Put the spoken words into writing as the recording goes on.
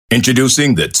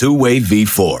Introducing the Two-Way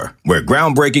V4, where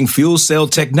groundbreaking fuel cell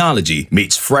technology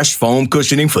meets fresh foam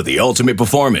cushioning for the ultimate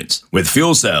performance. With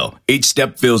Fuel Cell, each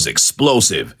step feels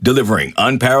explosive, delivering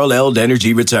unparalleled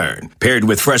energy return. Paired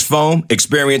with fresh foam,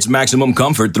 experience maximum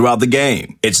comfort throughout the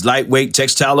game. Its lightweight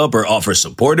textile upper offers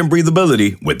support and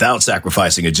breathability without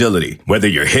sacrificing agility. Whether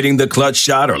you're hitting the clutch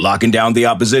shot or locking down the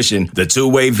opposition, the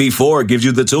Two-Way V4 gives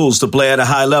you the tools to play at a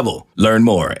high level. Learn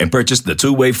more and purchase the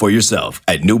Two-Way for yourself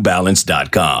at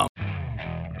newbalance.com.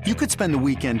 You could spend the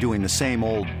weekend doing the same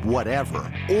old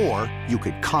whatever, or you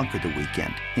could conquer the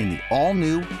weekend in the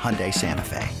all-new Hyundai Santa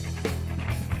Fe.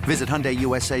 Visit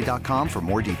HyundaiUSA.com for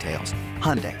more details.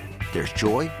 Hyundai, there's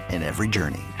joy in every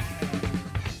journey.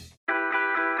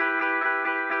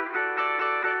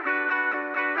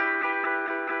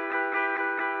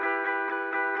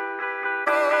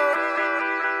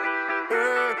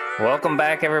 Welcome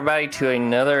back, everybody, to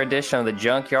another edition of the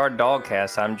Junkyard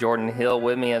Dogcast. I'm Jordan Hill.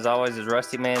 With me, as always, is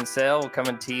Rusty Mansell,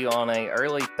 coming to you on a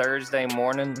early Thursday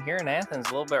morning. Here in Athens,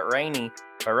 a little bit rainy.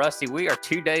 But, Rusty, we are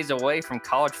 2 days away from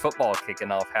college football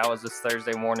kicking off. How is this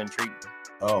Thursday morning treating you?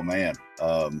 Oh, man.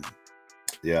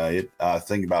 I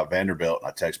think about Vanderbilt, and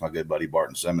I text my good buddy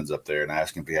Barton Simmons up there and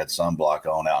ask him if he had sunblock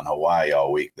on out in Hawaii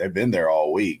all week. They've been there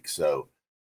all week, so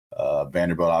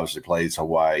Vanderbilt obviously plays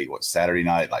Hawaii, Saturday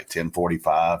night, like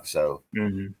 10:45. So,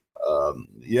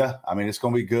 it's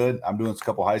going to be good. I'm doing a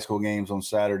couple high school games on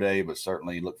Saturday, but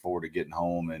certainly look forward to getting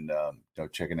home and,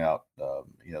 checking out,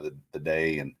 the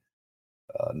day and,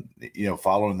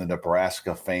 following the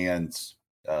Nebraska fans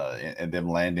and them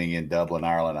landing in Dublin,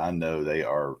 Ireland. I know they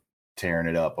are tearing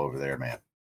it up over there, man.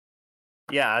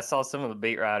 Yeah, I saw some of the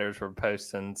beat writers were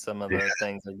posting some of the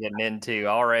things they're getting into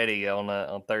already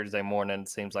on Thursday morning. It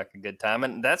seems like a good time.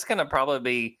 And that's going to probably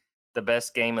be the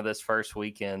best game of this first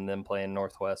weekend, them playing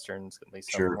Northwestern. It's going to be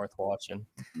something worth watching.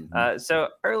 Mm-hmm. So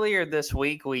earlier this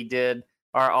week, we did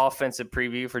our offensive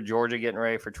preview for Georgia getting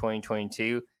ready for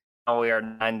 2022. Now we are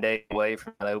 9 days away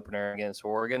from the opener against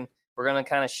Oregon. We're going to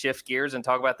kind of shift gears and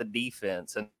talk about the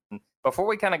defense. And before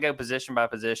we kind of go position by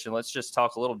position, let's just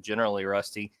talk a little generally,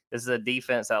 Rusty. This is a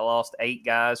defense that lost 8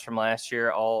 guys from last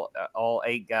year. All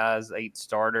 8 guys, 8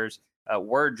 starters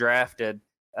were drafted.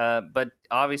 But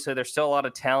obviously there's still a lot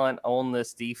of talent on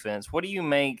this defense. What do you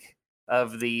make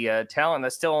of the talent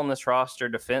that's still on this roster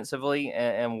defensively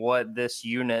and what this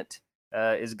unit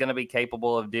is going to be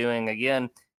capable of doing? Again,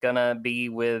 going to be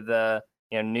with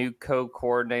new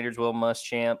co-coordinators, Will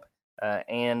Muschamp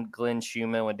and Glenn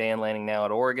Schumann with Dan Lanning now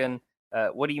at Oregon.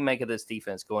 What do you make of this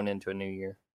defense going into a new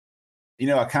year?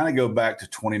 I kind of go back to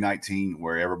 2019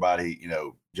 where everybody,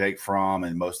 Jake Fromm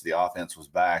and most of the offense was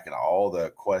back and all the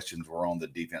questions were on the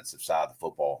defensive side of the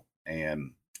football.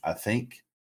 And I think,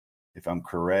 if I'm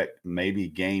correct, maybe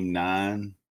game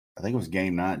 9, I think it was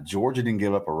game 9, Georgia didn't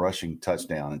give up a rushing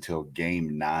touchdown until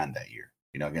game 9 that year,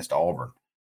 against Auburn.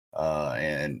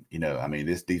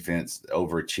 This defense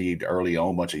overachieved early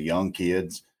on, a bunch of young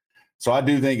kids. So I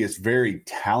do think it's very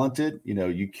talented.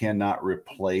 You cannot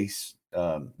replace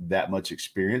that much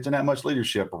experience and that much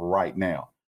leadership right now.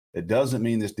 It doesn't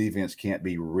mean this defense can't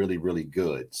be really, really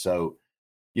good. So,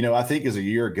 I think as the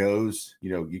year goes,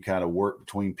 you kind of work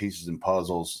between pieces and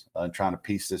puzzles and trying to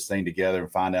piece this thing together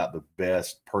and find out the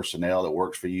best personnel that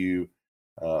works for you.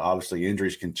 Obviously,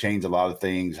 injuries can change a lot of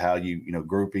things, how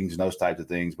groupings and those types of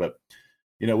things. But,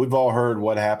 we've all heard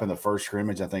what happened the first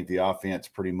scrimmage. I think the offense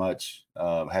pretty much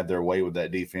had their way with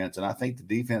that defense. And I think the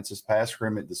defense this past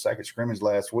scrimmage, the second scrimmage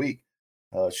last week,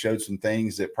 showed some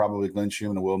things that probably Glenn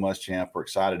Schumann and Will Muschamp were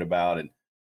excited about. And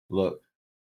look,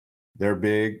 they're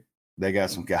big. They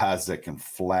got some guys that can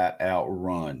flat out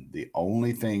run. The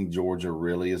only thing Georgia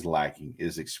really is lacking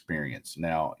is experience.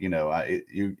 Now,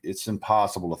 it's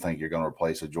impossible to think you're going to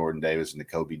replace a Jordan Davis and a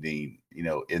Kobe Dean,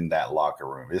 in that locker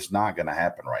room. It's not going to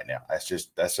happen right now.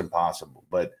 That's impossible.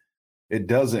 But it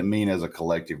doesn't mean as a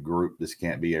collective group, this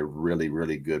can't be a really,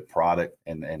 really good product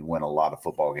and win a lot of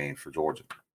football games for Georgia.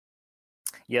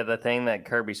 Yeah, the thing that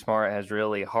Kirby Smart has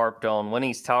really harped on when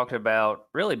he's talked about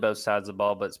really both sides of the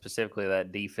ball, but specifically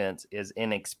that defense, is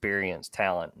inexperienced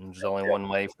talent. And there's only one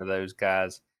way for those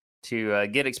guys to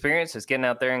get experience is getting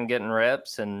out there and getting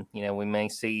reps. And, we may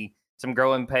see some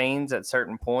growing pains at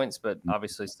certain points, but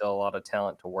obviously still a lot of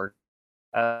talent to work.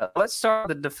 Let's start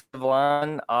with the defensive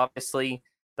line. Obviously,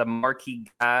 the marquee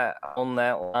guy on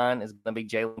that line is going to be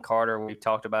Jalen Carter. We've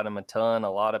talked about him a ton.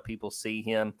 A lot of people see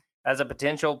him as a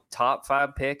potential top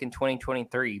 5 pick in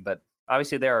 2023. But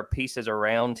obviously there are pieces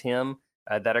around him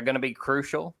that are going to be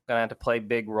crucial, going to have to play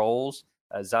big roles.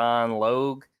 Zion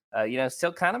Logue,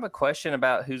 still kind of a question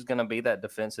about who's going to be that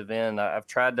defensive end. I've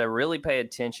tried to really pay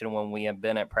attention when we have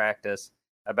been at practice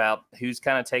about who's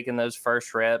kind of taking those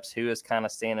first reps, who is kind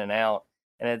of standing out.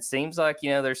 And it seems like,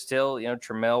 there's still,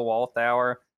 Tramel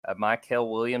Walthour,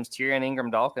 Michael Williams, Tyrion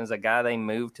Ingram-Dawkins, a guy they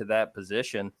moved to that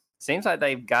position. Seems like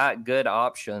they've got good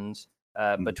options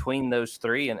between those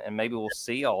three, and maybe we'll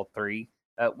see all three.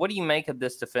 What do you make of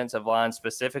this defensive line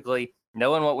specifically,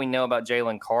 knowing what we know about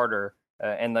Jalen Carter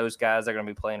and those guys that are going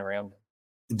to be playing around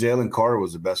him? Jalen Carter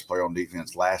was the best player on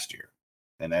defense last year,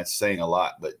 and that's saying a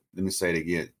lot. But let me say it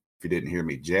again, if you didn't hear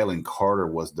me. Jalen Carter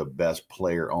was the best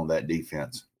player on that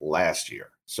defense last year.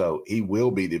 So he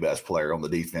will be the best player on the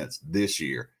defense this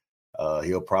year.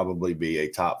 He'll probably be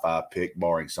a top 5 pick,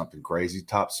 barring something crazy,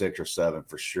 top 6 or 7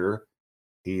 for sure.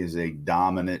 He is a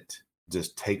dominant,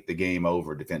 just take the game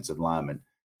over defensive lineman.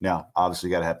 Now, obviously,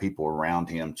 you got to have people around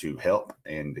him to help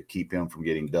and to keep him from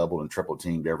getting doubled and triple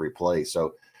teamed every play.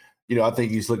 So, I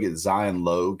think you just look at Zion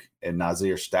Logue and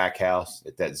Nazir Stackhouse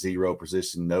at that 0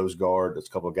 position, nose guard. There's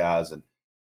a couple of guys, and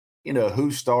who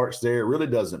starts there, it really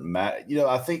doesn't matter.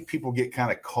 I think people get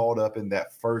kind of caught up in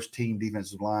that first team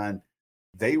defensive line.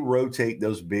 They rotate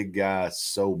those big guys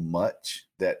so much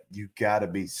that you got to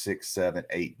be 6, 7,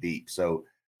 8 deep. So,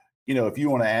 if you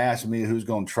want to ask me who's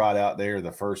going to trot out there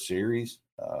the first series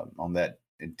on that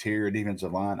interior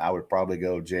defensive line, I would probably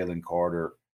go Jalen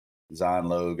Carter, Zion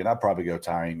Logue, and I'd probably go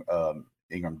Tyrion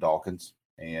Ingram-Dawkins.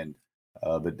 And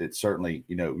but it's certainly,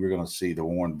 you're going to see the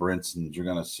Warren Brinsons, you're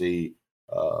going to see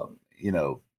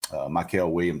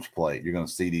Michael Williams play. You're going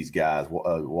to see these guys,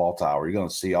 Walthour. You're going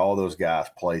to see all those guys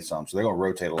play some. So they're going to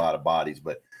rotate a lot of bodies.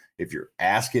 But if you're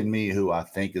asking me who I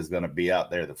think is going to be out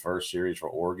there the first series for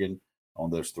Oregon on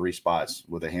those 3 spots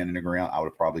with a hand in the ground, I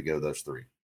would probably go those 3.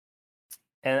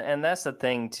 And that's the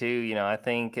thing too. I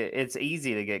think it's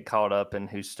easy to get caught up in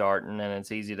who's starting, and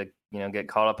it's easy to get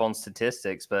caught up on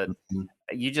statistics. But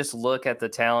you just look at the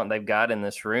talent they've got in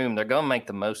this room; they're going to make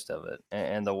the most of it.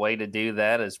 And the way to do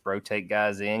that is rotate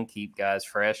guys in, keep guys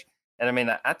fresh. And I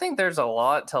mean, I think there's a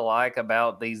lot to like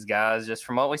about these guys, just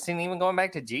from what we've seen, even going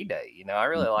back to G-Day. I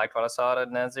really liked what I saw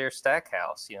at Nazir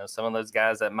Stackhouse. Some of those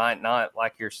guys that might not,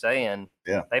 like you're saying,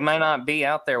 they might not be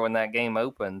out there when that game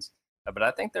opens. But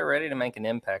I think they're ready to make an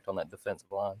impact on that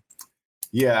defensive line.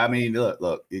 Yeah, I mean,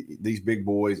 look, these big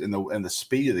boys and the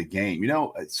speed of the game.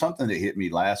 It's something that hit me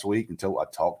last week until I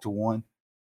talked to one.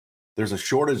 There's a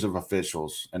shortage of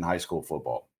officials in high school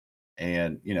football.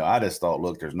 And, I just thought,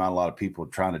 look, there's not a lot of people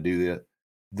trying to do that.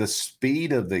 The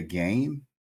speed of the game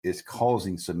is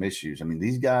causing some issues. I mean,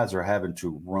 these guys are having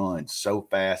to run so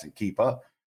fast and keep up.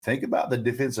 Think about the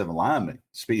defensive lineman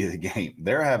speed of the game.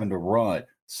 They're having to run,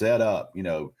 set up,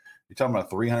 you're talking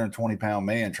about a 320-pound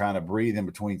man trying to breathe in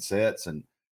between sets. And,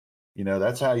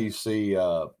 that's how you see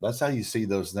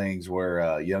those things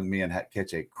where young men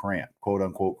catch a cramp, quote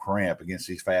unquote cramp, against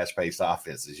these fast-paced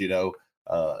offenses,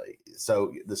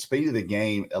 So the speed of the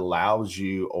game allows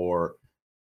you or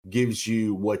gives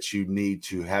you what you need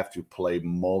to have to play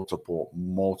multiple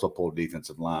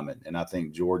defensive linemen. And I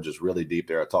think Georgia's really deep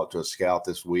there. I talked to a scout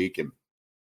this week, and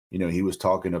he was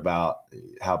talking about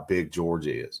how big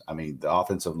Georgia is. I mean, the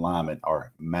offensive linemen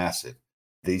are massive.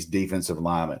 These defensive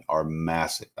linemen are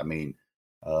massive. I mean,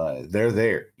 they're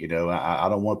there. I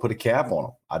don't want to put a cap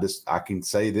on them. I can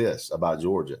say this about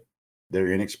Georgia.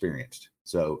 They're inexperienced.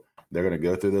 So they're going to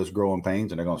go through those growing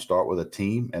pains, and they're going to start with a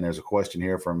team. And there's a question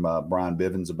here from Brian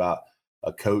Bivens about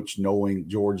a coach knowing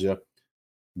Georgia.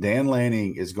 Dan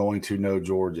Lanning is going to know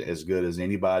Georgia as good as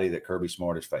anybody that Kirby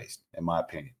Smart has faced, in my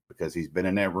opinion, because he's been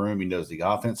in that room. He knows the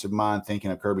offensive mind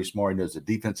thinking of Kirby Smart. He knows the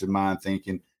defensive mind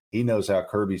thinking. He knows how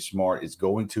Kirby Smart is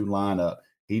going to line up.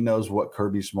 He knows what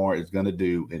Kirby Smart is going to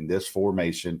do in this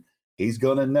formation. He's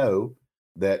going to know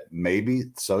that maybe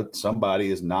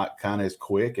somebody is not kind of as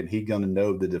quick, and he's going to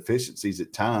know the deficiencies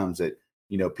at times that,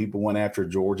 people went after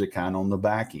Georgia kind of on the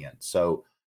back end. So,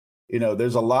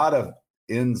 there's a lot of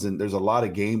ends and there's a lot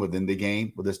of game within the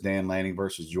game with this Dan Lanning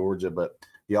versus Georgia, but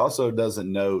he also doesn't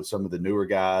know some of the newer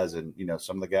guys and,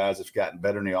 some of the guys that's gotten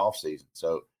better in the offseason.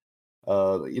 So,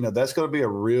 that's going to be a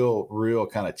real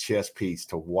kind of chess piece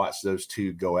to watch those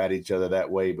two go at each other that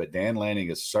way. But Dan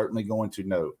Lanning is certainly going to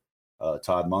know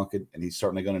Todd Monken, and he's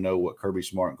certainly going to know what Kirby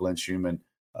Smart and Glenn Schumann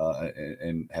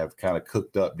and have kind of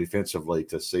cooked up defensively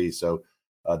to see. So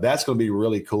that's going to be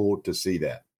really cool to see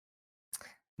that.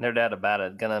 No doubt about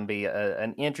it. Going to be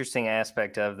an interesting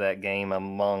aspect of that game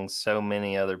among so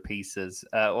many other pieces.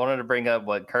 I wanted to bring up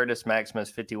what Curtis Maximus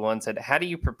 51 said. How do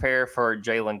you prepare for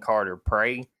Jalen Carter?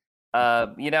 Pray. I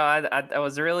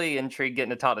was really intrigued getting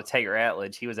to talk to Tate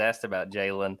Ratledge. He was asked about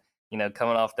Jalen,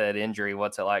 coming off that injury.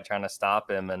 What's it like trying to stop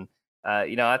him? And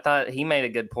I thought he made a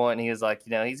good point. He was like,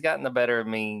 he's gotten the better of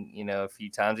me, a few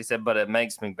times. He said, but it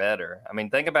makes me better. I mean,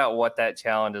 think about what that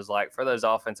challenge is like for those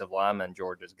offensive linemen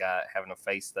Georgia's got, having to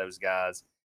face those guys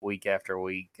week after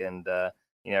week and,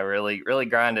 really, really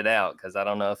grind it out, because I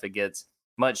don't know if it gets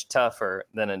much tougher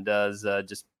than it does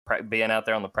just being out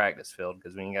there on the practice field,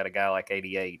 because when you got a guy like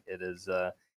 88, it is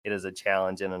a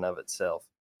challenge in and of itself.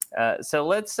 So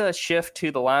let's shift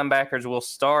to the linebackers. We'll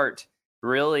start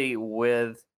really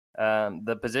with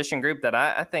the position group that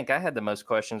I think I had the most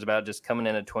questions about just coming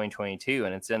into 2022,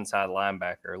 and it's inside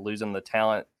linebacker, losing the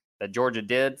talent that Georgia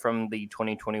did from the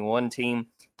 2021 team.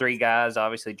 3 guys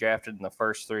obviously drafted in the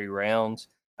first 3 rounds.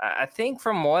 I think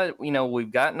from what,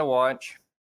 we've gotten to watch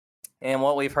and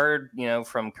what we've heard,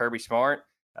 from Kirby Smart,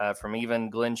 from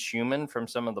even Glenn Schumann, from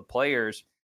some of the players,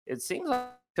 it seems like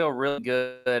feel really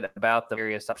good about the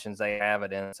various options they have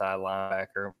at inside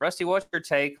linebacker. Rusty, what's your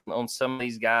take on some of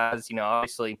these guys?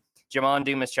 Obviously, Jamon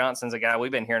Dumas-Johnson's a guy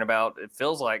we've been hearing about, it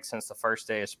feels like, since the first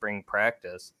day of spring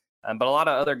practice. But a lot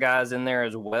of other guys in there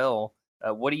as well.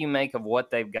 What do you make of what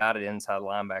they've got at inside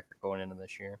linebacker going into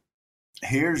this year?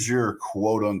 Here's your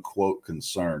quote-unquote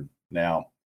concern. Now,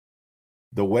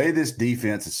 the way this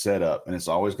defense is set up, and it's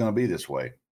always going to be this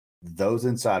way, those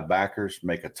inside backers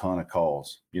make a ton of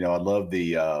calls. I love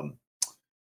the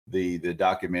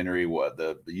documentary,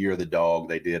 the Year of the Dog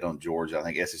they did on Georgia. I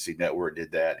think SEC Network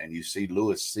did that. And you see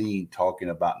Lewis Cine talking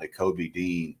about Nakobe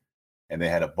Dean, and they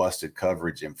had a busted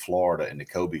coverage in Florida, and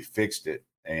Nakobe fixed it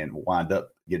and wound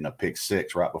up getting a pick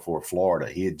 6 right before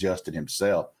Florida. He adjusted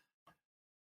himself.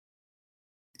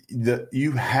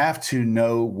 You have to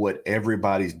know what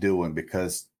everybody's doing,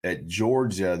 because at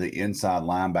Georgia, the inside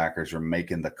linebackers are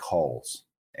making the calls,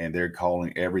 and they're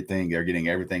calling everything. They're getting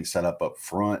everything set up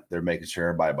front. They're making sure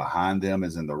everybody behind them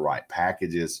is in the right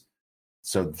packages.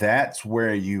 So that's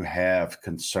where you have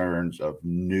concerns of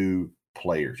new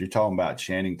players. You're talking about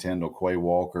Channing Tindall, Quay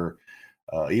Walker.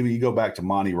 Even you go back to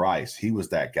Monty Rice. He was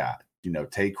that guy.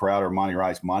 Tate Crowder, Monty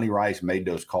Rice. Monty Rice made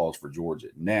those calls for Georgia.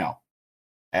 Now,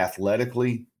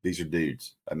 athletically, these are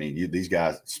dudes. I mean, these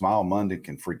guys, Smile Munden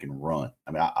can freaking run.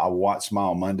 I mean, I watched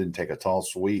Smile Munden take a tall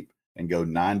sweep and go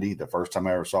 90 the first time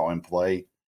I ever saw him play.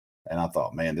 And I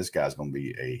thought, man, this guy's going to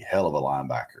be a hell of a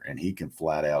linebacker, and he can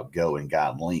flat out go and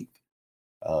guide length.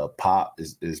 Pop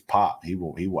is Pop. He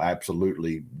will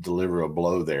absolutely deliver a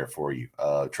blow there for you.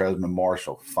 Tresman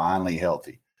Marshall, finally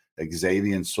healthy.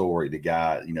 Xavier Sori, the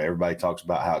guy, everybody talks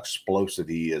about how explosive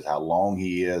he is, how long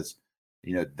he is.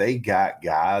 They got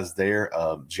guys there.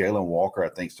 Jalen Walker, I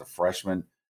think, is a freshman.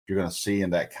 You're going to see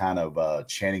in that kind of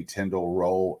Channing Tindall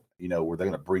role, where they're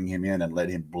going to bring him in and let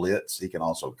him blitz. He can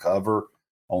also cover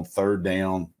on third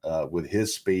down with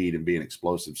his speed and being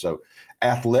explosive. So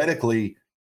athletically,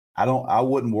 I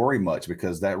wouldn't worry much,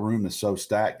 because that room is so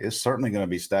stacked. It's certainly going to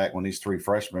be stacked when these 3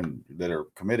 freshmen that are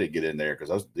committed get in there,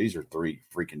 because these are 3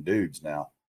 freaking dudes now.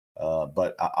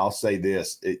 But I'll say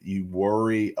this: you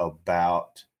worry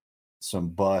about some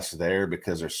bust there,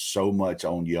 because there's so much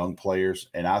on young players.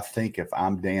 And I think if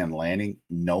I'm Dan Lanning,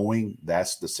 knowing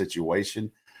that's the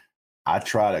situation, I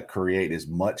try to create as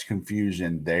much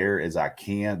confusion there as I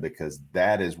can, because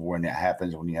that is when it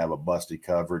happens, when you have a busted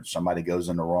coverage, somebody goes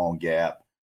in the wrong gap.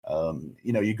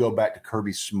 You go back to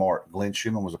Kirby Smart. Glenn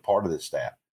Schumann was a part of this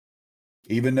staff,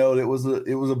 even though it was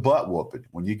a butt whooping.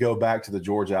 When you go back to the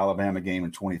Georgia-Alabama game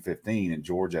in 2015 and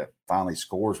Georgia finally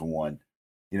scores one,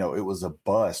 it was a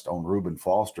bust on Reuben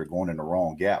Foster going in the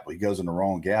wrong gap. He goes in the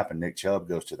wrong gap, and Nick Chubb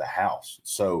goes to the house.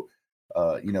 So,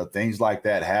 things like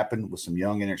that happen with some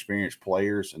young, inexperienced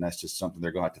players, and that's just something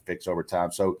they're going to have to fix over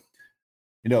time. So,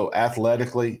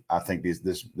 athletically, I think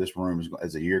this room,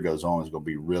 as the year goes on, is going to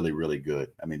be really, really good.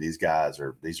 I mean, these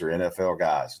are NFL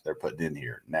guys they're putting in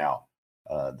here. Now,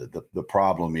 the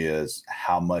problem is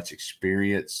how much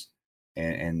experience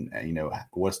and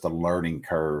what's the learning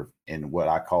curve in what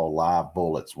I call live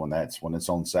bullets when it's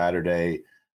on Saturday.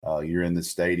 You're in the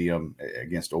stadium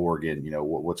against Oregon.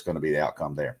 What's going to be the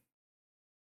outcome there?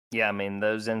 Yeah, I mean,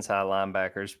 those inside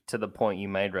linebackers, to the point you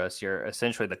made, Russ, you're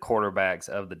essentially the quarterbacks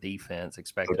of the defense,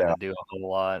 expected to do a whole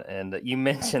lot. And you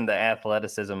mentioned the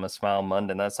athleticism of Smile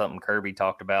Munden. That's something Kirby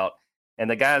talked about. And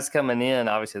the guys coming in,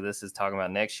 obviously, this is talking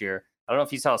about next year. I don't know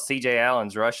if you saw C.J.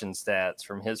 Allen's rushing stats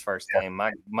from his first game.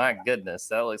 My goodness,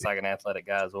 that looks like an athletic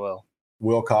guy as well.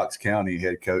 Wilcox County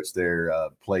head coach there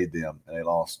played them, and they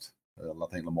lost. I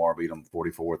think Lamar beat them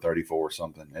 44-34 or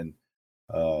something.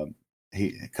 And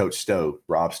Coach Stowe,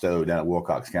 Rob Stowe down at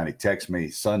Wilcox County, texts me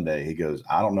Sunday. He goes,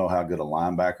 I don't know how good a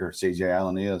linebacker C.J.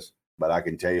 Allen is, but I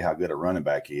can tell you how good a running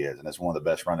back he is. And that's one of the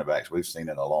best running backs we've seen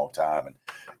in a long time. And,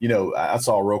 I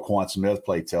saw Roquan Smith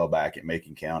play tailback at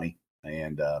Macon County.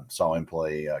 and saw him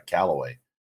play Callaway.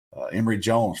 Emory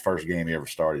Jones, first game he ever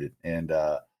started, and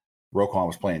Roquan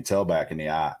was playing tailback in the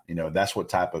eye. That's what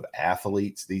type of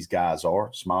athletes these guys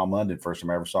are. Smile London, first time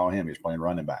I ever saw him, he was playing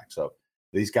running back. So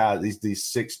these guys, these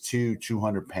 6'2",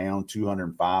 200-pound,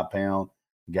 205-pound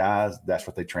guys, that's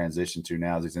what they transition to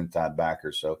now, is these inside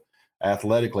backers. So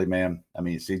athletically, man, I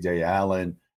mean, C.J.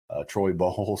 Allen, Troy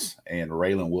Bowles, and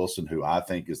Raylan Wilson, who I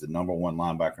think is the number one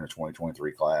linebacker in the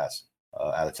 2023 class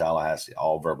out of Tallahassee,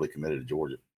 all verbally committed to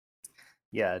Georgia.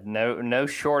 Yeah, no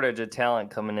shortage of talent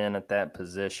coming in at that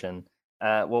position.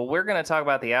 Well, we're going to talk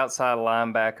about the outside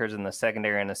linebackers in the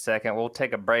secondary in a second. We'll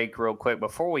take a break real quick.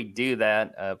 Before we do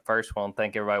that, first, I want to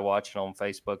thank everybody watching on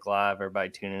Facebook Live, everybody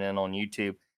tuning in on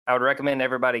YouTube. I would recommend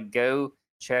everybody go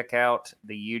check out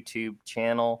the YouTube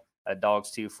channel,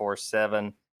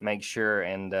 Dogs247. Make sure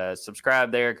and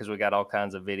subscribe there, because we got all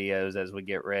kinds of videos as we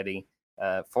get ready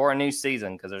for a new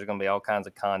season, because there's going to be all kinds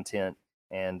of content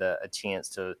and a chance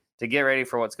to get ready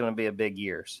for what's going to be a big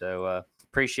year. So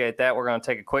appreciate that. We're going to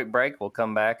take a quick break. We'll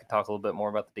come back and talk a little bit more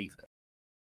about the defense.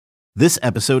 This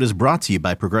episode is brought to you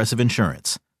by Progressive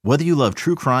Insurance. Whether you love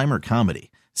true crime or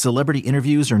comedy, celebrity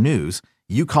interviews or news,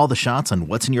 you call the shots on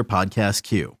what's in your podcast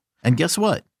queue. And guess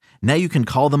what? Now you can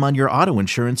call them on your auto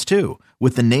insurance too,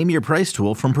 with the Name Your Price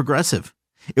tool from Progressive.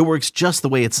 It works just the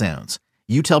way it sounds.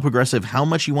 You tell Progressive how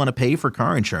much you want to pay for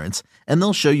car insurance, and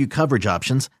they'll show you coverage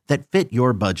options that fit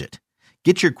your budget.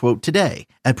 Get your quote today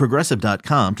at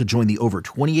Progressive.com to join the over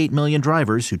 28 million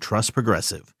drivers who trust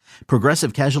Progressive.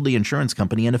 Progressive Casualty Insurance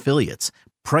Company and Affiliates.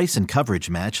 Price and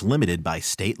coverage match limited by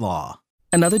state law.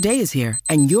 Another day is here,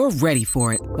 and you're ready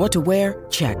for it. What to wear?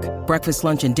 Check. Breakfast,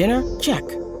 lunch, and dinner? Check.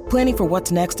 Planning for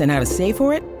what's next and how to save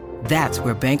for it? That's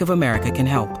where Bank of America can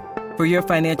help. For your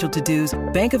financial to-dos,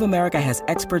 Bank of America has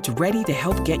experts ready to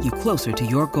help get you closer to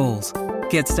your goals.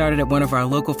 Get started at one of our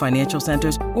local financial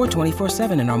centers or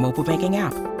 24/7 in our mobile banking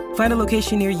app. Find a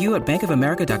location near you at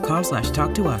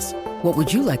bankofamerica.com/talktous. What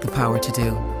would you like the power to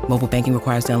do? Mobile banking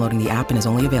requires downloading the app and is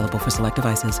only available for select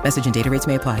devices. Message and data rates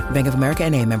may apply. Bank of America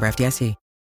N.A., member FDIC.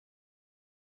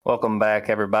 Welcome back,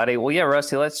 everybody. Well, yeah,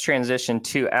 Rusty, let's transition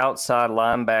to outside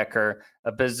linebacker,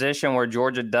 a position where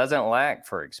Georgia doesn't lack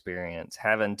for experience,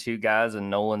 having two guys in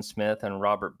Nolan Smith and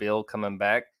Robert Beal coming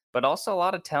back, but also a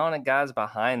lot of talented guys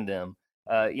behind them.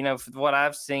 For what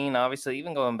I've seen, obviously,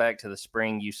 even going back to the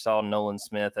spring, you saw Nolan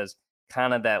Smith as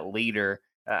kind of that leader.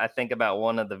 I think about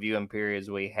one of the viewing periods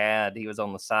we had, he was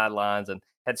on the sidelines and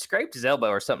had scraped his elbow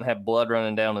or something, had blood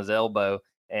running down his elbow.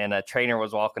 And a trainer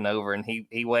was walking over, and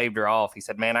he waved her off. He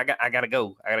said, "Man, I got to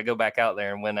go. I got to go back out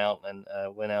there," and went out and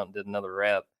did another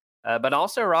rep. But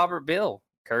also Robert Beal.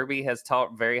 Kirby has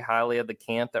talked very highly of the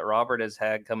camp that Robert has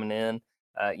had coming in.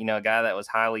 A guy that was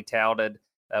highly touted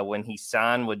when he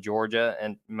signed with Georgia,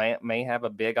 and may have a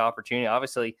big opportunity.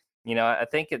 Obviously, I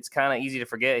think it's kind of easy to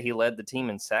forget he led the team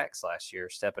in sacks last year,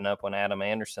 stepping up when Adam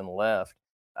Anderson left.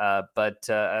 But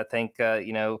I think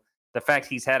the fact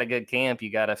he's had a good camp, you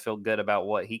got to feel good about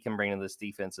what he can bring to this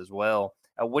defense as well.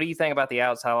 What do you think about the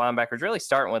outside linebackers, really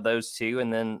starting with those two,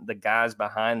 and then the guys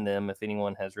behind them, if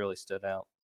anyone has really stood out?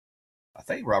 I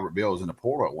think Robert Beal was in the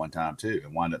portal at one time too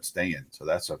and wound up staying. So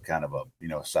that's a kind of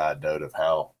a side note of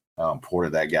how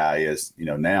important that guy is,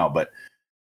 now. But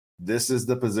this is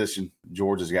the position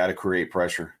Georgia's got to create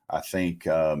pressure. I think,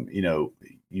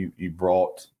 you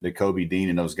brought Nakobe Dean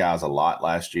and those guys a lot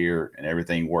last year, and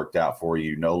everything worked out for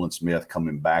you. Nolan Smith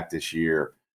coming back this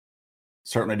year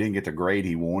certainly didn't get the grade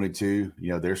he wanted to.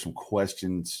 There's some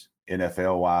questions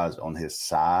NFL-wise on his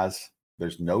size.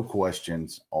 There's no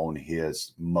questions on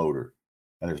his motor,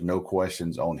 and there's no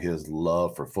questions on his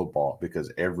love for football,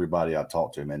 because everybody I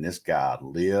talked to, man, this guy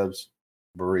lives,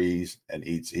 breathes, and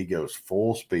eats. He goes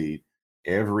full speed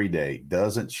every day,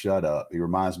 doesn't shut up. He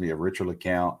reminds me of Richard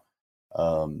LeCounte.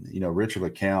 Richard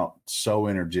LeCounte, so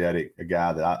energetic, a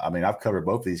guy that I've covered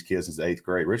both these kids since the 8th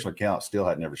grade. Richard LeCounte still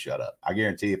had never shut up. I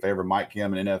guarantee if ever Mike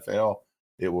Kim in NFL,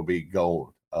 it will be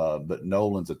gold. But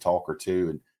Nolan's a talker too.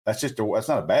 And that's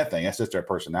not a bad thing. That's just their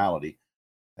personality.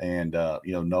 And,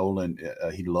 Nolan,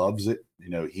 he loves it.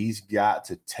 He's got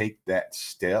to take that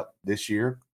step this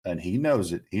year, and he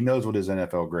knows it. He knows what his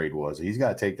NFL grade was. He's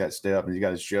got to take that step, and he's got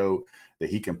to show that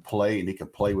he can play, and he can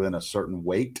play within a certain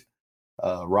weight.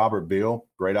 Robert Beal,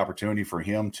 great opportunity for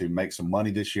him to make some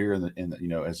money this year,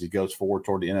 as he goes forward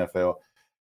toward the NFL.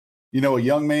 A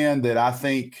young man that I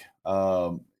think,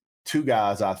 two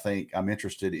guys I think I'm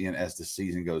interested in as the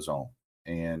season goes on,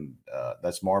 and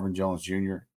that's Marvin Jones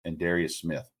Jr. and Darius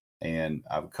Smith. And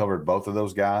I've covered both of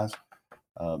those guys.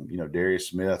 Darius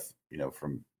Smith,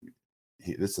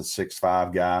 this is a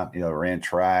 6'5" guy, ran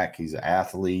track. He's an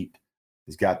athlete.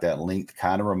 He's got that length,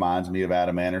 kind of reminds me of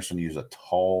Adam Anderson. He was a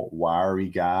tall, wiry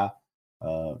guy.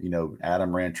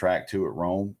 Adam ran track too at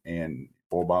Rome and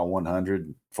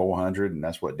 4x100, 400, and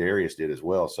that's what Darius did as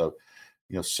well. So,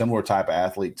 similar type of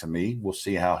athlete to me. We'll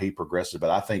see how he progresses.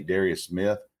 But I think Darius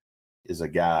Smith is a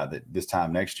guy that this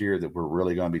time next year that we're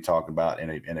really going to be talking about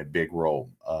in a big role,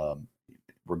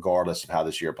 regardless of how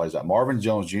this year plays out. Marvin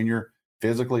Jones Jr.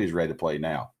 physically is ready to play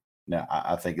now. Now,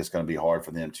 I think it's going to be hard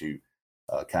for them to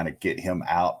kind of get him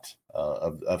out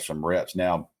of some reps.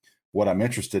 Now, what I'm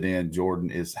interested in, Jordan,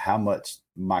 is how much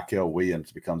Mykel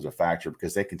Williams becomes a factor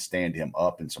because they can stand him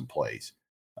up in some plays.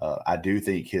 I do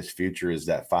think his future is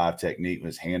that 5 technique with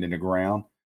his hand in the ground,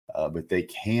 but they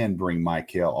can bring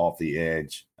Mykel off the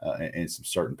edge in some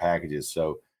certain packages.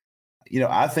 So,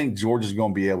 I think Georgia's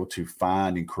going to be able to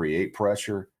find and create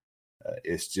pressure.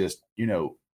 It's just,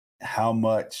 how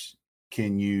much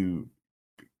can you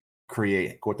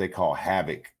create what they call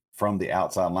havoc from the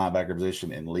outside linebacker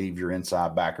position and leave your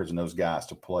inside backers and those guys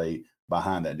to play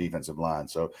behind that defensive line.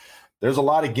 So there's a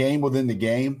lot of game within the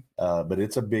game, but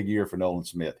it's a big year for Nolan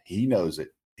Smith. He knows it.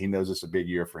 He knows it's a big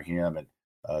year for him. And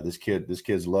this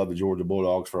kid's loved the Georgia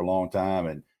Bulldogs for a long time,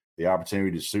 and the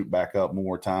opportunity to suit back up one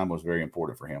more time was very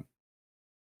important for him.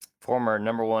 Former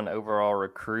number 1 overall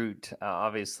recruit,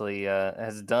 obviously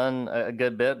has done a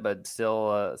good bit, but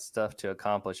still stuff to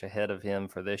accomplish ahead of him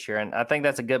for this year. And I think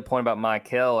that's a good point about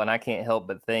Mykel. And I can't help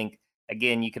but think,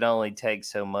 again, you can only take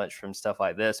so much from stuff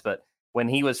like this. But when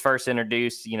he was first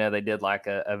introduced, they did like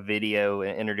a video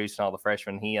introducing all the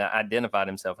freshmen. He identified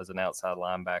himself as an outside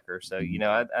linebacker. So,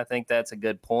 I think that's a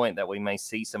good point that we may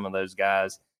see some of those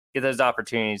guys get those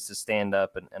opportunities to stand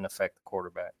up and affect the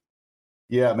quarterback.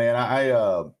 Yeah, man.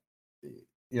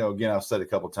 Again, I've said a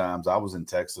couple of times, I was in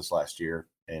Texas last year,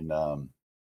 and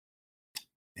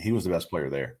he was the best player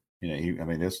there. You're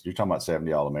talking about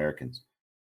 70 All-Americans.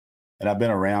 And I've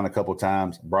been around a couple of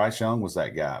times. Bryce Young was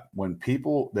that guy. When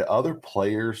the other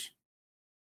players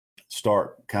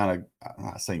start kind of, I'm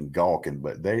not saying gawking,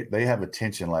 but they have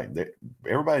attention.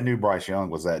 Everybody knew Bryce Young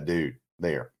was that dude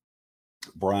there.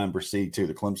 Brian Bresee, too,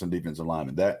 the Clemson defensive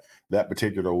lineman. That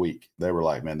particular week, they were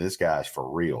like, man, this guy's for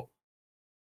real.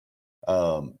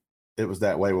 It was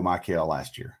that way with Mykel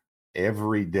last year.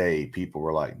 Every day people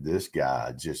were like, this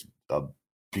guy just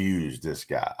abused this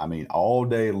guy. All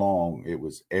day long, it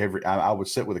was I would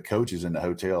sit with the coaches in the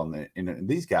hotel, and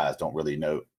these guys don't really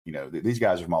know, these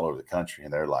guys are from all over the country,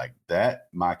 and they're like,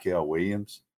 that Mykel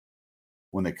Williams,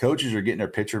 when the coaches are getting their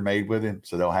picture made with him,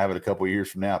 so they'll have it a couple of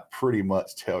years from now, pretty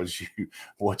much tells you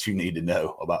what you need to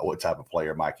know about what type of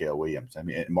player Mykel Williams.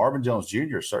 Marvin Jones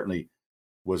Jr. certainly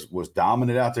was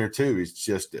dominant out there too. It's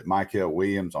just that Mykel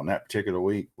Williams on that particular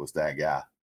week was that guy.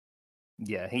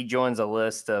 Yeah, he joins a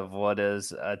list of what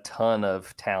is a ton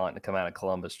of talent to come out of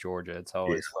Columbus, Georgia. It's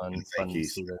always fun to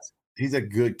see this. He's a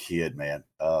good kid, man.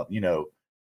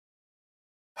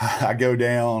 I go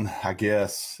down, I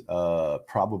guess,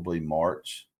 probably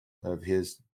March of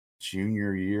his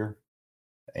junior year.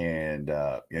 And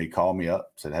he called me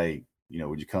up, said, hey,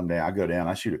 would you come down? I go down,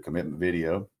 I shoot a commitment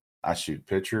video. I shoot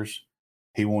pictures.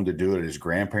 He wanted to do it at his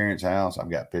grandparents' house. I've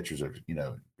got pictures of,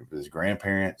 his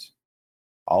grandparents.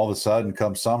 All of a sudden,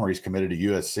 come summer, he's committed to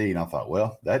USC. And I thought,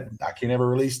 well, I can't ever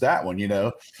release that one,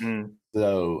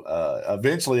 So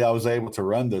eventually I was able to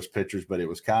run those pictures, but it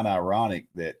was kind of ironic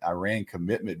that I ran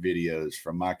commitment videos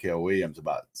from Mykel Williams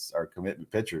about our commitment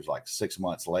pictures like 6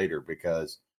 months later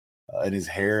because and his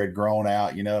hair had grown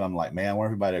out, and I'm like, man, I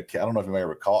don't know if anybody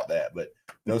ever caught that, but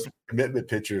those commitment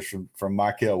pictures from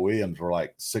Mykel Williams were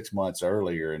like 6 months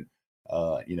earlier. And,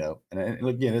 and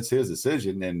again, it's his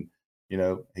decision. And,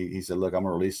 he said, look, I'm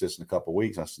going to release this in a couple of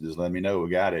weeks. I said, just let me know. We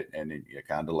got it. And it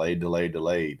kind of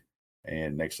delayed.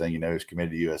 And next thing you know, he's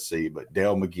committed to USC. But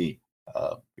Dale McGee,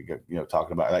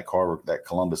 talking about that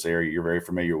Columbus area you're very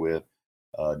familiar with,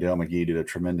 Dale McGee did a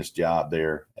tremendous job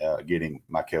there getting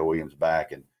Mykel Williams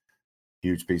back, and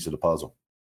huge piece of the puzzle.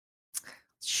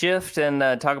 Shift and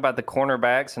talk about the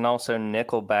cornerbacks and also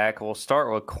nickelback. We'll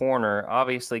start with corner.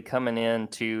 Obviously, coming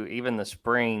into even the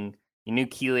spring, you knew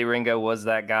Kelee Ringo was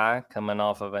that guy coming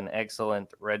off of an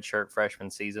excellent redshirt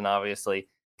freshman season. Obviously, in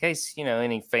case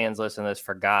any fans listening to this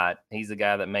forgot, he's the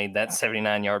guy that made that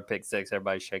 79-yard pick six.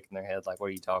 Everybody's shaking their head like, "What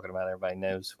are you talking about?" Everybody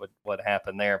knows what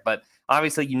happened there. But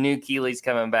obviously, you knew Keele's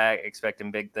coming back,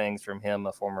 expecting big things from him,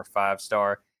 a former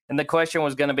 5-star. And the question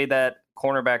was going to be that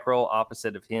cornerback role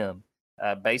opposite of him.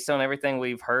 Based on everything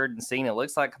we've heard and seen, it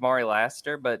looks like Kamari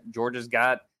Lassiter, but Georgia's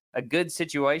got a good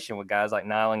situation with guys like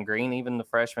Nyland Green, even the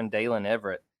freshman Dalen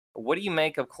Everett. What do you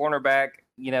make of cornerback,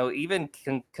 even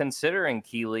considering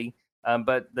Kelee?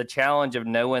 But the challenge of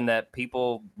knowing that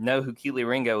people know who Kelee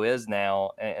Ringo is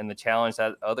now, and the challenge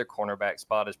that other cornerback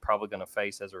spot is probably going to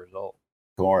face as a result.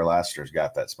 Kamari Lassiter's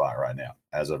got that spot right now,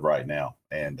 as of right now.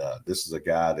 And this is a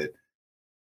guy that,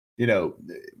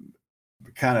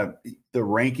 kind of the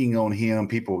ranking on him,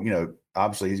 people,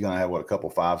 obviously he's going to have a couple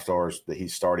 5-stars that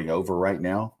he's starting over right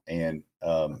now. And,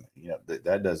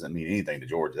 that doesn't mean anything to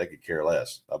Georgia. They could care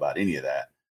less about any of that.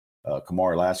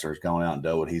 Kamari Lassiter has gone out and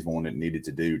done what he's needed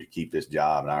to do to keep this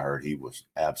job. And I heard he was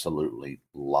absolutely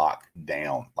locked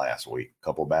down last week. A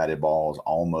couple batted balls,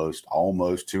 almost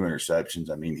 2 interceptions.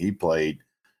 I mean,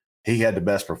 he had the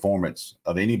best performance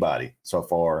of anybody so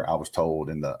far, I was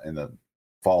told, in the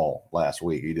fall last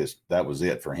week. That was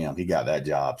it for him. He got that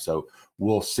job. So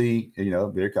we'll see.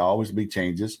 There can always be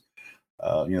changes.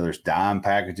 There's dime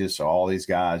packages. So all these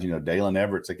guys, Dalen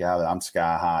Everett's a guy that I'm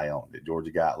sky high on that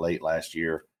Georgia got late last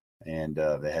year. And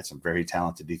they had some very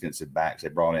talented defensive backs they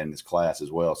brought in this class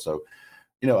as well. So,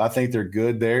 I think they're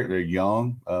good there. They're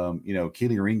young.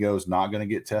 Kelee Ringo is not going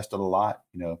to get tested a lot.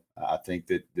 I think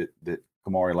that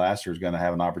Kamari Lassiter is going to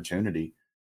have an opportunity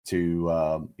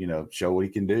to, show what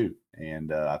he can do.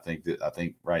 And I think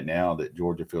right now that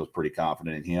Georgia feels pretty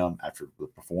confident in him after the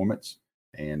performance.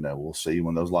 And we'll see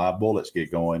when those live bullets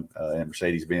get going at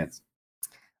Mercedes-Benz.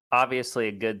 Obviously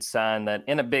a good sign that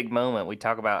in a big moment, we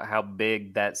talk about how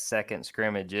big that second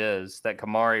scrimmage is, that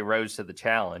Kamari rose to the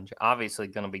challenge. Obviously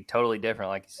going to be totally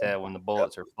different, like you said, when the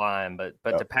bullets are flying, but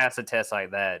to pass a test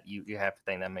like that, you have to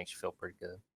think that makes you feel pretty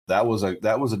good. That was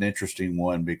an interesting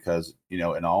one because,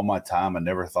 in all my time, I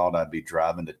never thought I'd be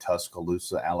driving to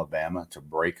Tuscaloosa, Alabama to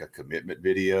break a commitment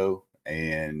video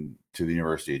and to the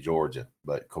University of Georgia.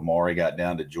 But Kamari got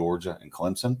down to Georgia and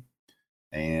Clemson.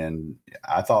 And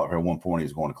I thought at one point he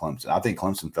was going to Clemson. I think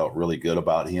Clemson felt really good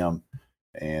about him,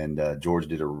 and Georgia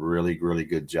did a really, really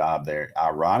good job there.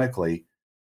 Ironically,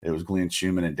 it was Glenn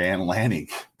Schumann and Dan Lanning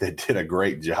that did a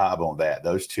great job on that.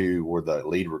 Those two were the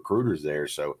lead recruiters there.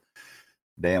 So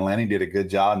Dan Lanning did a good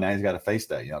job. Now he's got to face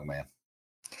that young man.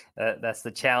 That's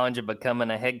the challenge of becoming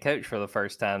a head coach for the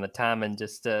first time. The timing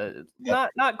just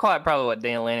not quite probably what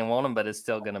Dan Lanning wanted, but it's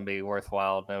still going to be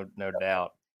worthwhile, no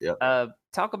doubt. Yep.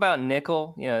 Talk about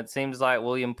nickel. It seems like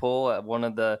William Poole,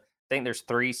 I think there's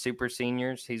 3 super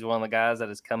seniors. He's one of the guys that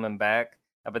is coming back,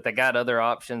 but they got other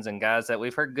options and guys that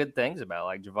we've heard good things about,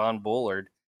 like Javon Bullard.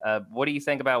 What do you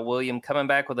think about William coming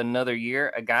back with another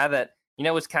year? A guy that,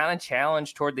 was kind of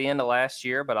challenged toward the end of last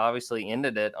year, but obviously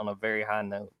ended it on a very high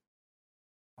note.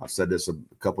 I've said this a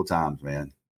couple times,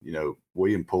 man.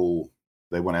 William Poole,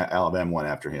 Alabama went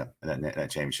after him in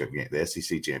that championship game, the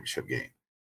SEC championship game.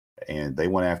 And they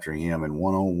went after him in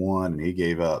one-on-one, and he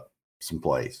gave up some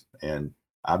plays. And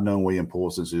I've known William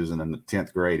Poole since he was in the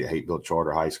 10th grade at Hateville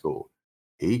Charter High School.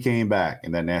 He came back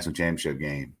in that national championship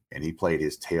game, and he played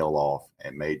his tail off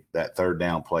and made that third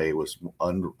down play was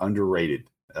underrated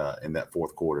in that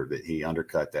fourth quarter, that he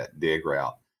undercut that dig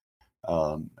route.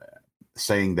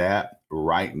 Saying that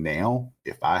right now,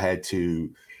 if I had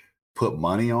to put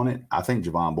money on it, I think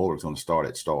Javon Bullard is going to start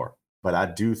at star. But I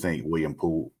do think William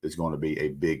Poole is going to be a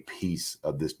big piece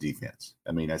of this defense.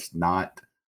 I mean, it's not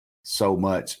so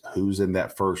much who's in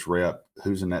that first rep,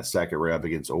 who's in that second rep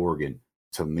against Oregon.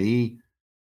 To me,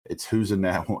 it's who's in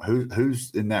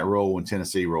that role when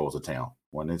Tennessee rolls to town.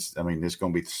 It's going to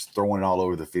be throwing it all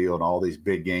over the field. All these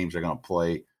big games are going to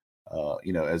play,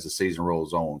 as the season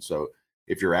rolls on. So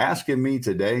if you're asking me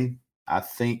today, I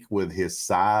think with his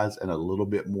size and a little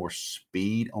bit more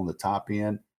speed on the top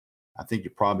end, I think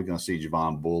you're probably going to see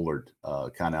Javon Bullard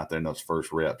kind of out there in those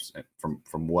first reps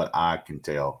from what I can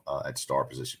tell at star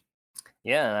position.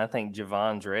 Yeah, and I think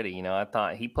Javon's ready. I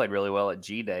thought he played really well at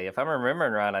G-Day. If I'm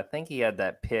remembering right, I think he had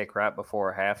that pick right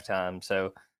before halftime.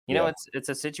 So, it's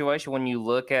a situation when you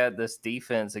look at this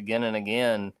defense again and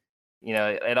again,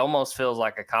 it almost feels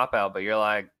like a cop-out, but you're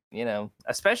like,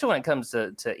 especially when it comes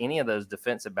to any of those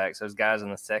defensive backs, those guys in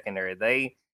the secondary,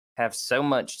 they have so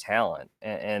much talent,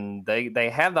 and they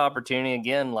have the opportunity,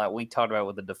 again, like we talked about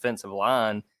with the defensive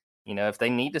line, if they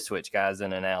need to switch guys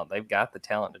in and out, they've got the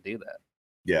talent to do that.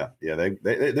 Yeah,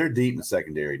 they're deep in the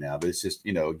secondary now, but it's just,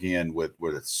 again, with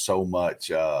so much,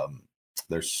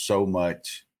 there's so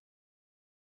much,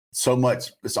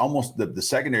 it's almost, the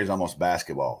secondary is almost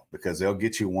basketball because they'll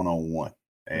get you one-on-one.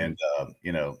 And,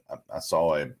 I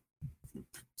saw a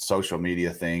social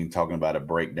media thing talking about a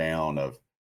breakdown of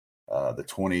the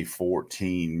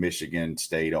 2014 Michigan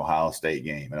State-Ohio State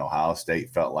game. And Ohio State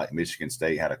felt like Michigan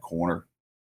State had a corner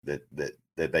that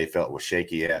they felt was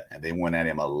shaky at, and they went at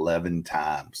him 11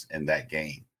 times in that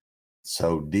game.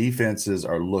 So defenses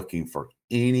are looking for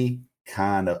any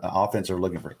kind of offense, are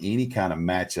looking for any kind of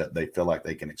matchup they feel like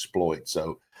they can exploit.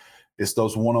 So it's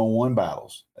those one-on-one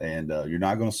battles, and you're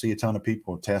not going to see a ton of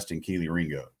people testing Keely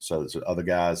Ringo. So other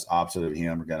guys opposite of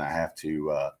him are going to have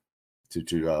to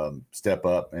step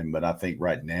up. But I think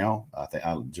right now,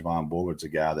 Javon Bullard's a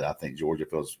guy that I think Georgia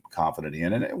feels confident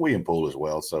in, and William Poole as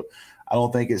well. So I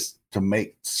don't think it's to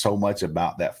make so much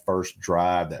about that first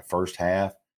drive, that first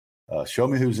half. Show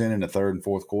me who's in the third and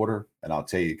fourth quarter, and I'll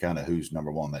tell you kind of who's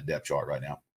number one on that depth chart right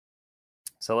now.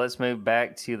 So let's move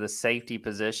back to the safety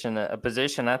position, a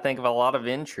position I think of a lot of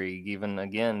intrigue, even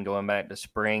again, going back to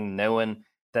spring, knowing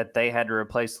that they had to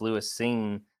replace Lewis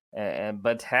Seen.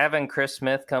 But having Chris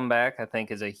Smith come back, I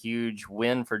think, is a huge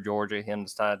win for Georgia, him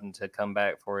deciding to come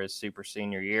back for his super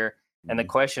senior year. And the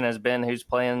question has been who's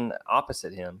playing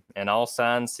opposite him. And all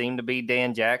signs seem to be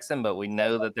Dan Jackson, but we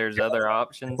know that there's other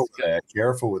options.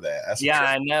 Careful with that.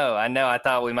 I know. I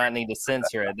thought we might need to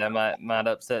censor it. That might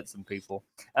upset some people.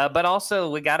 But also,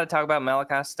 we got to talk about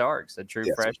Malachi Starks, a true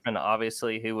freshman,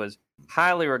 obviously, who was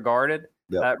highly regarded.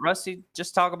 Yep. Rusty,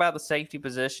 just talk about the safety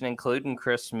position, including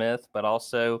Chris Smith, but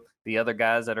also the other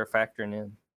guys that are factoring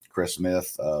in. Chris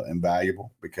Smith,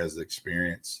 invaluable because of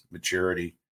experience,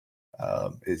 maturity.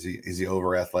 Is he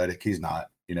over athletic? He's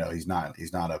not. He's not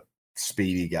a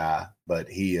speedy guy, but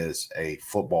he is a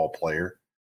football player.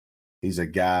 He's a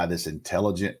guy that's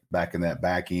intelligent back in that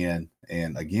back end.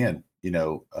 And again,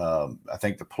 I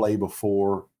think the play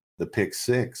before the pick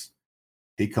six,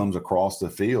 he comes across the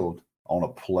field on a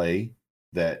play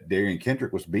that Darian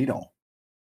Kendrick was beat on,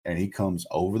 and he comes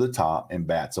over the top and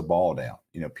bats a ball down.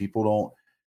 People don't.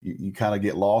 You kind of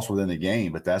get lost within the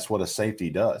game, but that's what a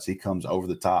safety does. He comes over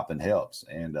the top and helps.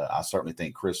 And I certainly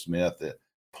think Chris Smith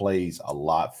plays a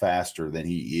lot faster than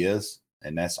he is,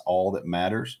 and that's all that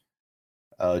matters.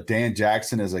 Dan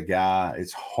Jackson is a guy,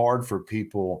 it's hard for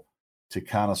people to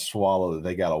kind of swallow that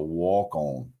they got a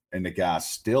walk-on, and the guy's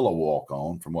still a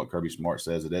walk-on from what Kirby Smart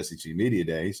says at SEC Media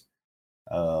Days,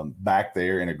 back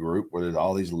there in a group where there's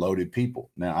all these loaded people.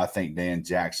 Now, I think Dan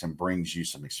Jackson brings you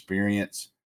some experience.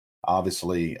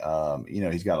 Obviously,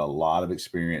 he's got a lot of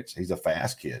experience. He's a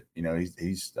fast kid.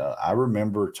 I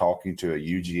remember talking to a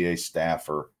UGA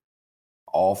staffer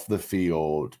off the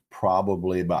field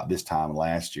probably about this time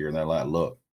last year, and they're like,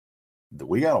 look,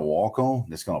 we got a walk-on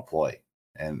that's going to play.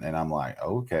 And I'm like,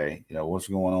 okay, what's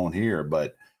going on here?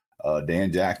 But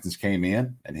Dan Jackson's came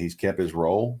in, and he's kept his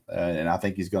role, and I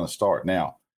think he's going to start.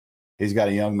 Now, he's got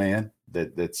a young man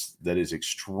that is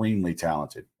extremely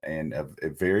talented and a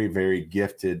very, very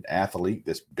gifted athlete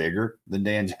that's bigger than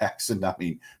Dan Jackson. I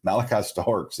mean, Malachi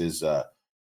Starks is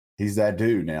he's that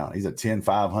dude now. He's a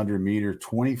 10,500 meter,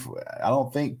 20. I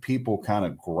don't think people kind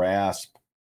of grasp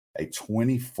a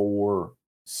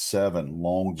 24/7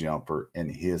 long jumper in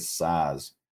his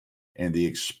size and the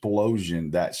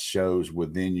explosion that shows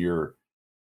within your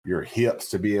hips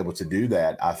to be able to do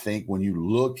that. I think when you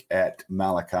look at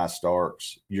Malachi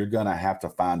Starks, you're going to have to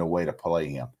find a way to play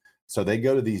him. So they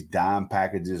go to these dime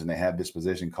packages and they have this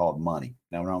position called money.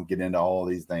 Now, we don't get into all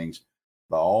these things,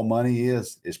 but all money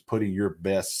is putting your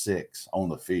best six on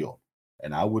the field.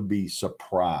 And I would be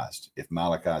surprised if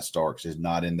Malachi Starks is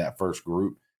not in that first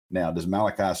group. Now, does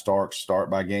Malachi Starks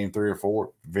start by game 3 or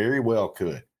 4? Very well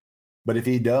could. But if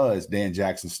he does, Dan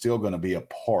Jackson's still going to be a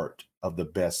part of the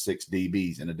best 6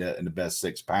 DBs in the best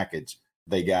 6 package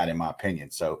they got, in my opinion.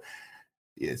 So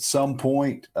at some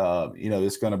point,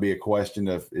 it's going to be a question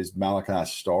of, is Malachi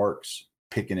Starks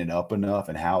picking it up enough,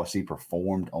 and how has he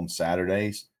performed on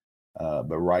Saturdays?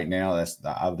 But right now,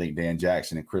 I think Dan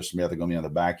Jackson and Chris Smith are going to be on the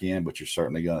back end, but you're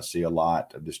certainly going to see a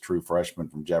lot of this true freshman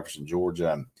from Jefferson,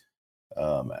 Georgia.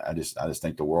 I just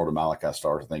think the world of Malachi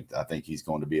Starks. I think he's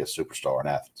going to be a superstar in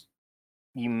Athens.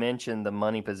 You mentioned the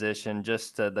money position.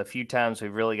 Just the few times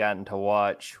we've really gotten to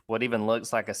watch what even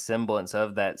looks like a semblance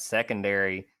of that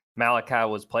secondary, Malachi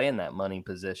was playing that money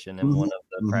position in one of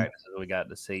the practices we got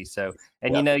to see. So,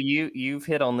 and you've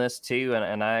hit on this too,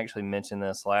 and I actually mentioned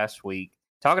this last week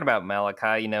talking about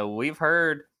Malachi. We've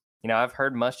heard, I've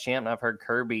heard Muschamp and I've heard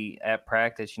Kirby at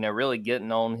practice, really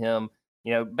getting on him,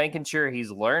 making sure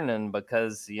he's learning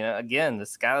because, again,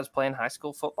 this guy was playing high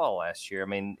school football last year. I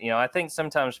mean, I think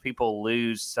sometimes people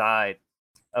lose sight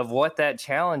of what that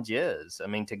challenge is. I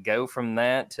mean, to go from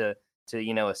that to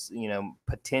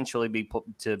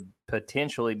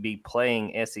potentially be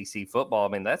playing SEC football. I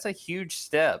mean, that's a huge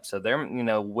step. So there,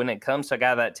 when it comes to a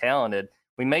guy that talented,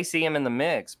 we may see him in the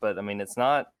mix, but I mean, it's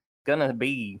not going to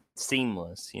be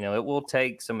seamless. It will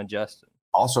take some adjusting.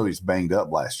 Also, he's banged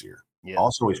up last year. Yeah.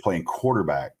 Also, he's playing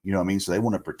quarterback, so they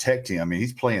want to protect him. I mean,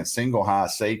 he's playing single high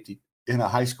safety in a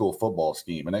high school football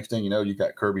scheme. And next thing you know, you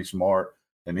got Kirby Smart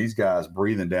and these guys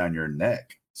breathing down your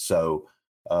neck. So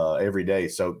every day.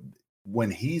 So when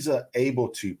he's able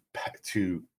to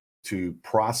to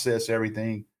process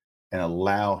everything and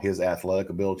allow his athletic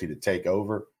ability to take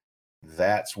over,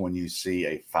 that's when you see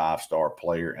a 5-star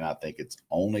player. And I think it's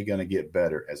only going to get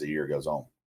better as the year goes on.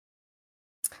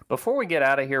 Before we get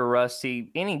out of here, Rusty,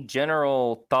 any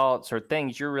general thoughts or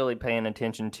things you're really paying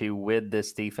attention to with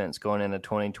this defense going into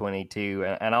 2022?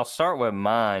 And I'll start with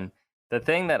mine. The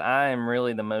thing that I am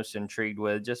really the most intrigued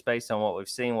with, just based on what we've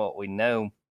seen, what we know,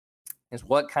 is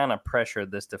what kind of pressure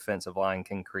this defensive line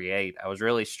can create. I was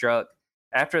really struck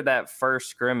after that first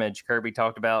scrimmage. Kirby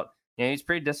talked about, he's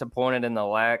pretty disappointed in the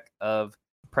lack of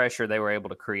pressure they were able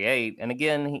to create. And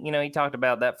again, he talked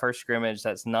about that first scrimmage.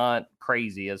 That's not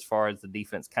crazy as far as the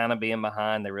defense kind of being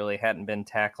behind. They really hadn't been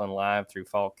tackling live through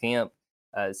fall camp.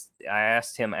 I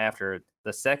asked him after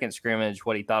the second scrimmage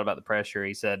what he thought about the pressure.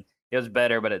 He said it was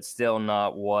better, but it's still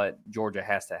not what Georgia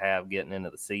has to have getting into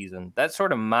the season. That's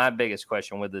sort of my biggest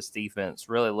question with this defense,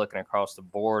 really looking across the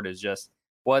board, is just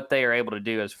what they are able to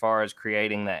do as far as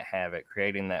creating that havoc,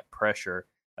 creating that pressure.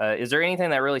 Is there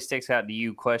anything that really sticks out to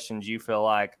you, questions you feel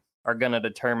like are going to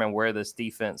determine where this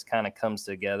defense kind of comes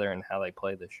together and how they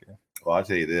play this year? Well, I'll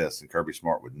tell you this, and Kirby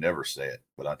Smart would never say it,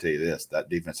 but I'll tell you this, that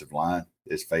defensive line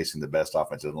is facing the best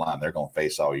offensive line they're going to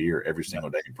face all year, every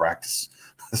single day in practice.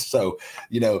 So,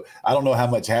 I don't know how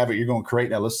much havoc you're going to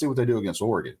create. Now, let's see what they do against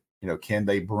Oregon. Can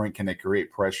they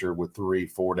create pressure with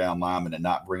 3-4 down linemen and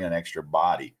not bring an extra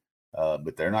body?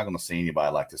 But they're not going to see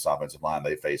anybody like this offensive line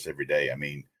they face every day. I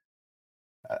mean,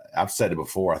 I've said it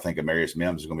before. I think Amarius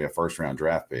Mims is going to be a first-round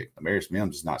draft pick. Amarius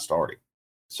Mims is not starting.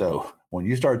 So when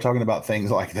you start talking about things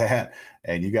like that,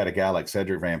 and you got a guy like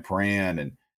Cedric Van Pran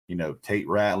and, Tate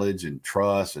Ratledge and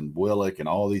Truss and Willick and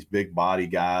all these big body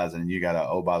guys, and you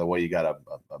got by the way, you got a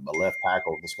left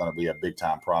tackle that's going to be a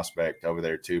big-time prospect over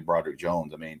there too, Broderick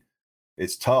Jones. I mean,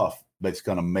 it's tough, but it's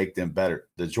going to make them better.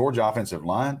 The Georgia offensive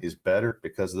line is better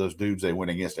because of those dudes they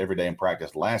went against every day in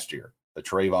practice last year. The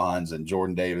Trayvons and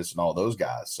Jordan Davis and all those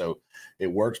guys. So it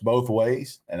works both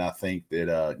ways. And I think that,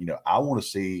 I want to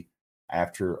see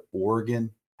after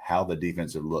Oregon how the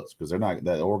defensive looks, because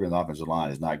that Oregon offensive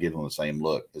line is not giving them the same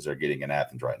look as they're getting in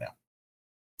Athens right now.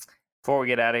 Before we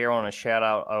get out of here, I want to shout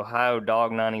out Ohio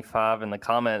Dog 95 in the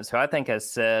comments, who I think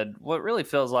has said what really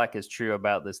feels like is true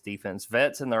about this defense.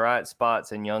 Vets in the right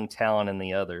spots and young talent in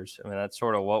the others. I mean, that's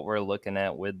sort of what we're looking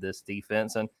at with this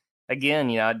defense. And again,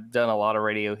 I've done a lot of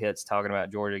radio hits talking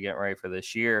about Georgia getting ready for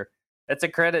this year. It's a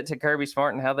credit to Kirby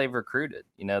Smart and how they've recruited.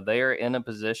 They are in a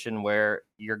position where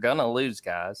you're going to lose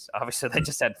guys. Obviously, they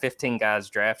just had 15 guys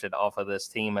drafted off of this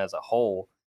team as a whole.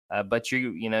 But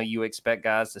you expect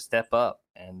guys to step up.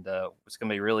 And it's going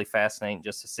to be really fascinating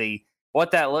just to see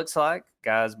what that looks like.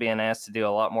 Guys being asked to do a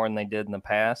lot more than they did in the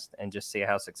past, and just see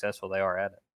how successful they are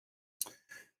at it.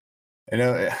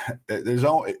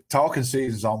 Talking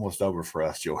season's almost over for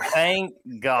us, George. Thank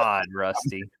God,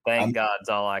 Rusty. Thank God's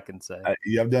all I can say.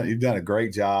 You've done a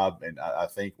great job, and I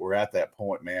think we're at that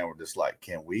point, man. We're just like,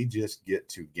 can we just get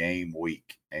to game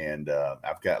week? And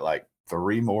I've got like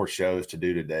 3 more shows to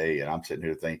do today, and I'm sitting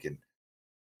here thinking,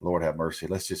 Lord have mercy,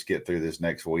 let's just get through this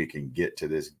next week and get to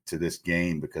this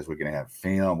game, because we're going to have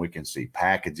film, we can see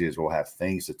packages, we'll have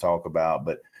things to talk about,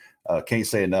 but. Can't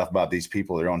say enough about these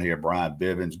people that are on here. Brian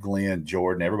Bivens, Glenn,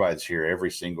 Jordan, everybody's here every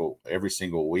single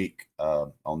week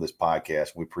on this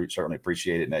podcast. We certainly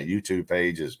appreciate it. And that YouTube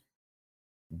page is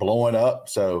blowing up.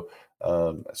 So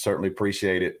certainly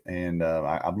appreciate it. And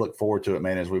I look forward to it,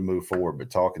 man, as we move forward. But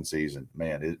talking season,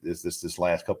 man, this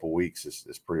last couple of weeks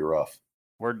is pretty rough.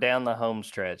 We're down the home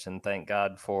stretch, and thank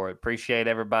God for it. Appreciate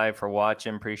everybody for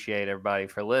watching. Appreciate everybody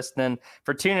for listening,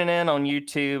 for tuning in on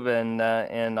YouTube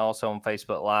and also on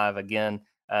Facebook Live. Again,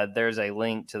 there's a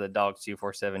link to the Dogs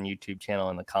 247 YouTube channel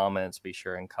in the comments. Be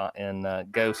sure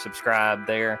and go subscribe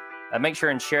there. Make sure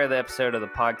and share the episode of the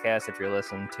podcast if you're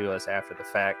listening to us after the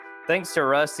fact. Thanks to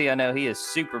Rusty. I know he is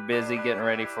super busy getting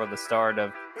ready for the start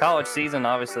of college season.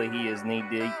 Obviously, he is knee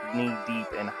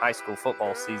deep in high school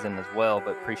football season as well,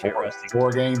 but appreciate Rusty.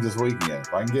 4 games this weekend.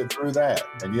 If I can get through that.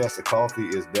 And yes, the coffee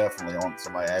is definitely on.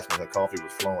 Somebody asked me if the coffee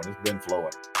was flowing. It's been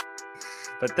flowing.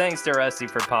 But thanks to Rusty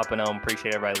for popping on.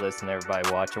 Appreciate everybody listening,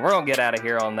 everybody watching. We're going to get out of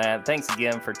here on that. Thanks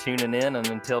again for tuning in, and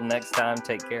until next time,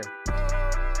 take care.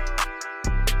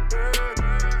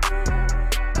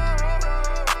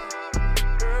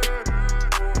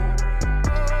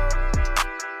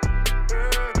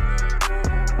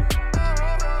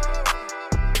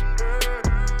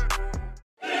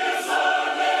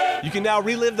 You can now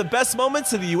relive the best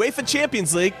moments of the UEFA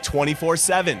Champions League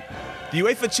 24/7. The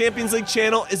UEFA Champions League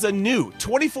channel is a new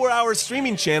 24-hour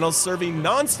streaming channel serving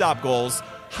non-stop goals,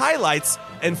 highlights,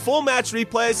 and full match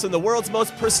replays from the world's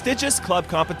most prestigious club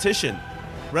competition.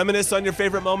 Reminisce on your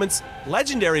favorite moments,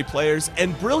 legendary players,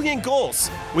 and brilliant goals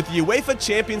with the UEFA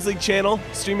Champions League channel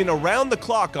streaming around the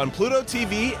clock on Pluto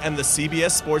TV and the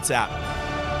CBS Sports app.